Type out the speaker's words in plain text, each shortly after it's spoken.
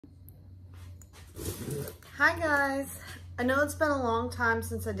Hi guys, I know it's been a long time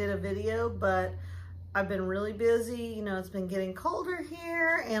since I did a video, but I've been really busy. You know, it's been getting colder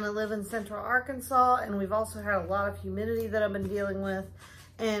here and I live in central Arkansas, and we've also had a lot of humidity that I've been dealing with.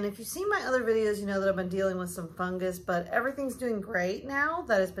 And if you've seen my other videos, you know that I've been dealing with some fungus, but everything's doing great now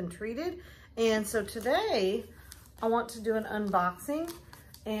that it's been treated. And so today I want to do an unboxing,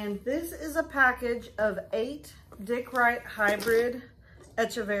 and this is a package of 8 Wright hybrid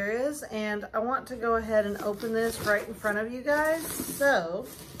echeverias, and I want to go ahead and open this right in front of you guys. So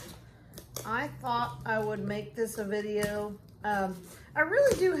I thought I would make this a video. I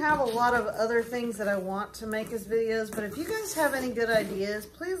really do have a lot of other things that I want to make as videos, but if you guys have any good ideas,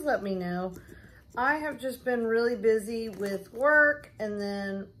 please let me know. I have just been really busy with work, and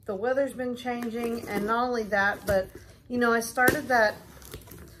then the weather's been changing, and not only that, but you know, I started that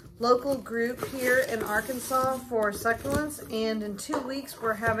local group here in Arkansas for succulents, and in 2 weeks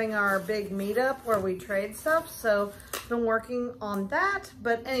we're having our big meetup where we trade stuff. So I've been working on that.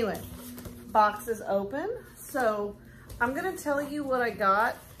 But anyway, box is open. So I'm gonna tell you what I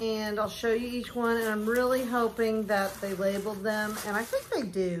got, and I'll show you each one, and I'm really hoping that they labeled them, and I think they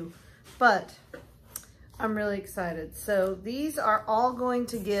do, but I'm really excited. So these are all going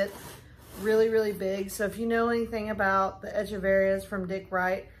to get really, really big. So if you know anything about the echeverias from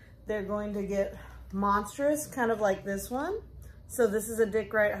Wright, they're going to get monstrous, kind of like this one. So this is a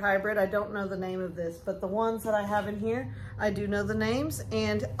Wright hybrid. I don't know the name of this, but the ones that I have in here, I do know the names,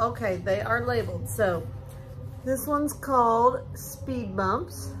 and okay, they are labeled. So this one's called Speed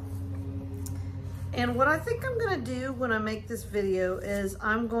Bumps. And what I think I'm gonna do when I make this video is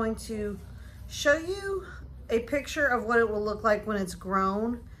I'm going to show you a picture of what it will look like when it's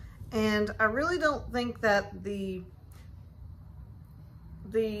grown. And I really don't think that the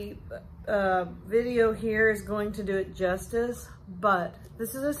video here is going to do it justice, but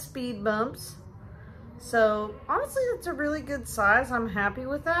this is a Speed Bumps. So honestly, it's a really good size. I'm happy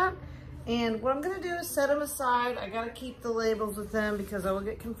with that. And what I'm gonna do is set them aside. I gotta keep the labels with them because I will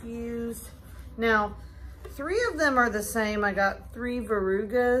get confused. Now, 3 of them are the same. I got 3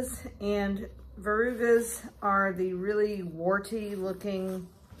 verrugas, and verrugas are the really warty looking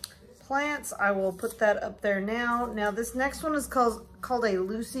plants. I will put that up there now. Now this next one is called a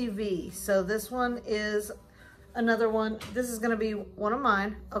Lucy V. So this one is another one. This is gonna be one of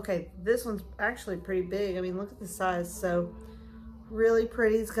mine. Okay, this one's actually pretty big. I mean, look at the size. So really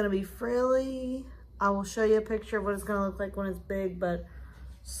pretty. It's gonna be frilly. I will show you a picture of what it's gonna look like when it's big, but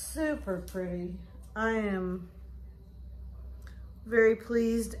super pretty. I am very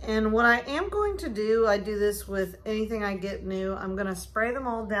pleased. And what I am going to do, I do this with anything I get new, I'm gonna spray them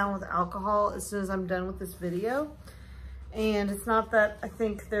all down with alcohol as soon as I'm done with this video. And it's not that I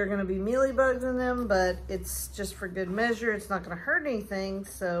think there are gonna be mealybugs in them, but it's just for good measure. It's not gonna hurt anything,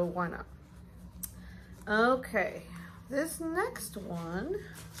 so why not? Okay, this next one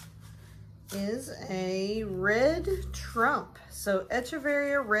is a red trump. So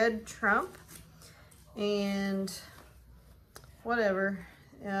Echeveria red trump, and whatever.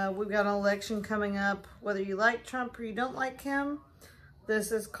 We've got an election coming up. Whether you like Trump or you don't like him,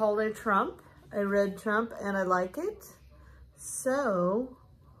 this is called a trump, a red trump, and I like it. So,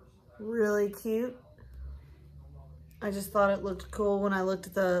 really cute. I just thought it looked cool when I looked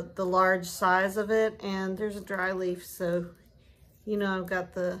at the large size of it, and there's a dry leaf, so you know I've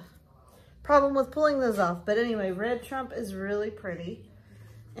got the problem with pulling those off. But anyway, red trump is really pretty.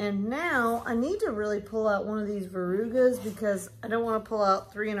 And now I need to really pull out one of these verrugas because I don't want to pull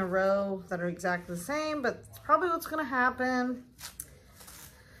out 3 in a row that are exactly the same, but it's probably what's going to happen.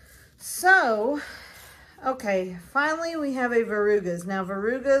 So, okay, finally we have a verrugas. Now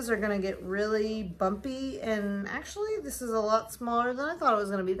verrugas are going to get really bumpy, and actually this is a lot smaller than I thought it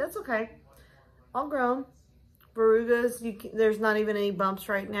was going to be. That's okay. All grown. Verrugas, there's not even any bumps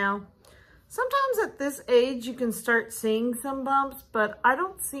right now. Sometimes at this age you can start seeing some bumps, but I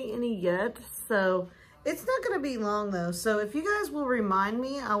don't see any yet. So it's not going to be long though. So if you guys will remind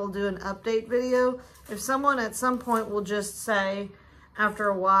me, I will do an update video. If someone at some point will just say, after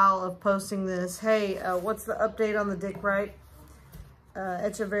a while of posting this, hey, what's the update on the Wright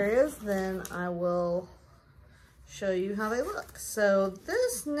echeverias, then I will show you how they look. So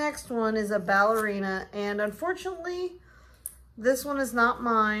this next one is a ballerina, and unfortunately this one is not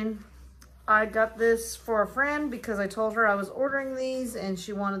mine. I got this for a friend because I told her I was ordering these and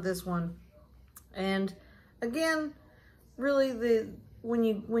she wanted this one. And again, really when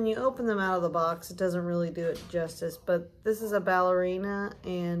you open them out of the box, it doesn't really do it justice, but this is a ballerina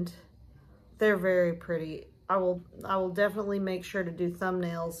and they're very pretty. I will definitely make sure to do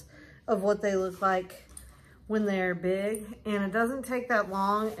thumbnails of what they look like when they're big, and it doesn't take that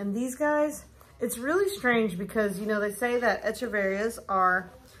long. And these guys, It's really strange because, you know, they say that echeverias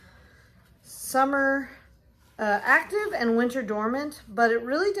are summer active and winter dormant, but it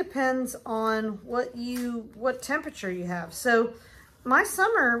really depends on what temperature you have. So my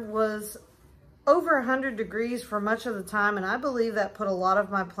summer was over 100 degrees for much of the time, and I believe that put a lot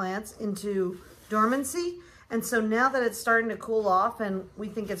of my plants into dormancy. And so now that it's starting to cool off and we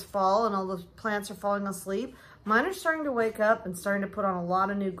think it's fall and all the plants are falling asleep, mine are starting to wake up and starting to put on a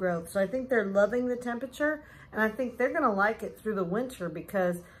lot of new growth. So I think they're loving the temperature, and I think they're gonna like it through the winter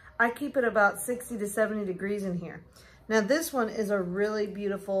because I keep it about 60 to 70 degrees in here. Now this one is a really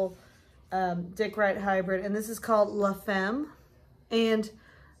beautiful Wright hybrid, and this is called La Femme. And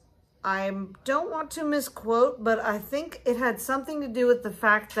I don't want to misquote, but I think it had something to do with the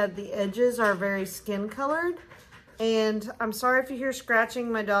fact that the edges are very skin colored. And I'm sorry if you hear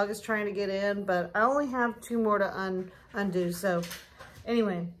scratching, my dog is trying to get in, but I only have 2 more to undo. So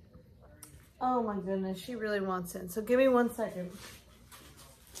anyway, oh my goodness, she really wants in. So give me 1 second.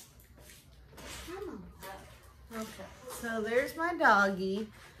 Come on. Okay, so there's my doggy.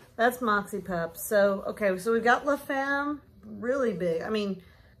 That's Moxie Pup. So, okay, so we've got La Femme, really big. I mean,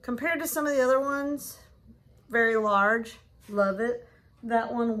 compared to some of the other ones, very large, love it.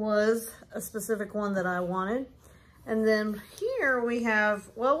 That one was a specific one that I wanted. And then here we have,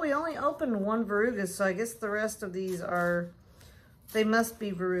 well, we only opened 1 verrugas, so I guess the rest of these they must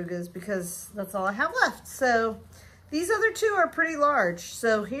be verrugas because that's all I have left. So these other 2 are pretty large.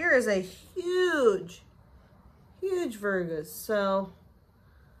 So here is a huge, huge verrugas. So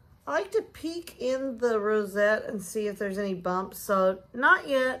I like to peek in the rosette and see if there's any bumps. So not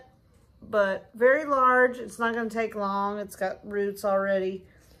yet, but very large. It's not going to take long. It's got roots already.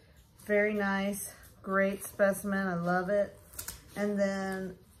 Very nice. Great specimen. I love it. And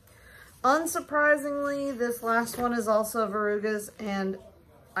then, unsurprisingly, this last one is also verrugas. And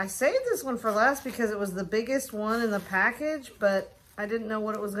I saved this one for last because it was the biggest one in the package, but I didn't know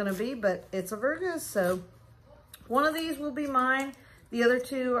what it was going to be, but it's a verrugas. So one of these will be mine. The other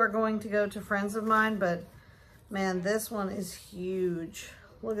 2 are going to go to friends of mine, but man, this one is huge.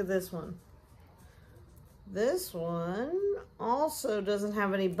 Look at this one. This one also doesn't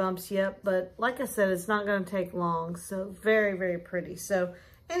have any bumps yet, but like I said, it's not going to take long. So very, very pretty. So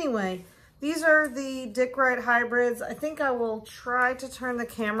anyway, these are the Wright hybrids. I think I will try to turn the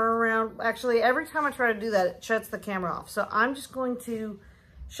camera around. Actually, every time I try to do that, it shuts the camera off. So I'm just going to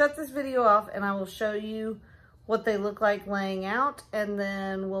shut this video off and I will show you what they look like laying out, and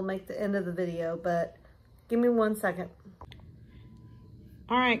then we'll make the end of the video, but give me 1 second.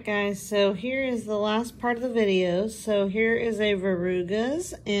 All right, guys, so here is the last part of the video. So here is a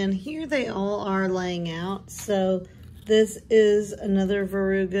verrugas, and here they all are laying out. So this is another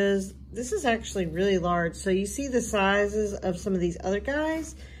verrugas. This is actually really large. So you see the sizes of some of these other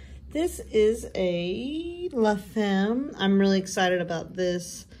guys. This is a La Femme. I'm really excited about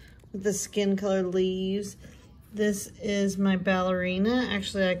this with the skin colored leaves. This is my ballerina.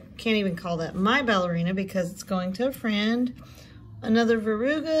 Actually, I can't even call that my ballerina because it's going to a friend. Another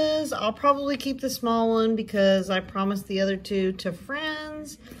verrugas. I'll probably keep the small one because I promised the other 2 to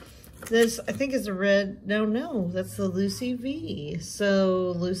friends. This, I think, is a red. No, that's the Lucy V.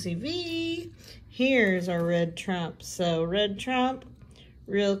 So, Lucy V. Here's our red trump. So, red trump,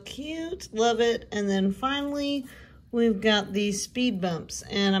 real cute. Love it. And then finally, we've got these speed bumps,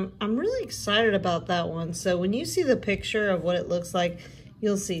 and I'm really excited about that one. So when you see the picture of what it looks like,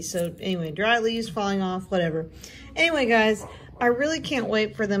 you'll see. So anyway, dry leaves falling off, whatever. Anyway, guys, I really can't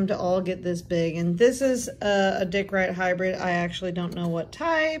wait for them to all get this big. And this is a Wright hybrid. I actually don't know what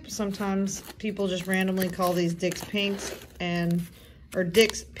type. Sometimes people just randomly call these Dick's Pinks or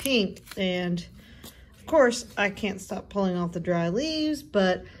Dick's Pink. And of course, I can't stop pulling off the dry leaves,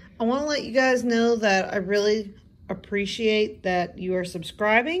 but I want to let you guys know that I really appreciate that you are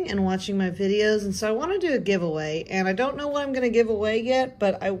subscribing and watching my videos. And so I want to do a giveaway, and I don't know what I'm going to give away yet,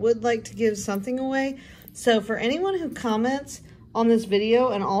 but I would like to give something away. So for anyone who comments on this video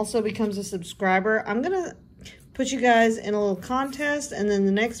and also becomes a subscriber, I'm going to put you guys in a little contest, and then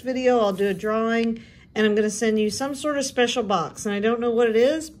the next video I'll do a drawing, and I'm going to send you some sort of special box. And I don't know what it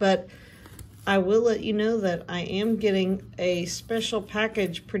is, but I will let you know that I am getting a special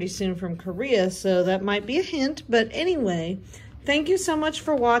package pretty soon from Korea, so that might be a hint. But anyway, thank you so much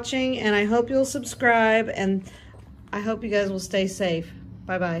for watching, and I hope you'll subscribe, and I hope you guys will stay safe.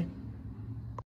 Bye-bye.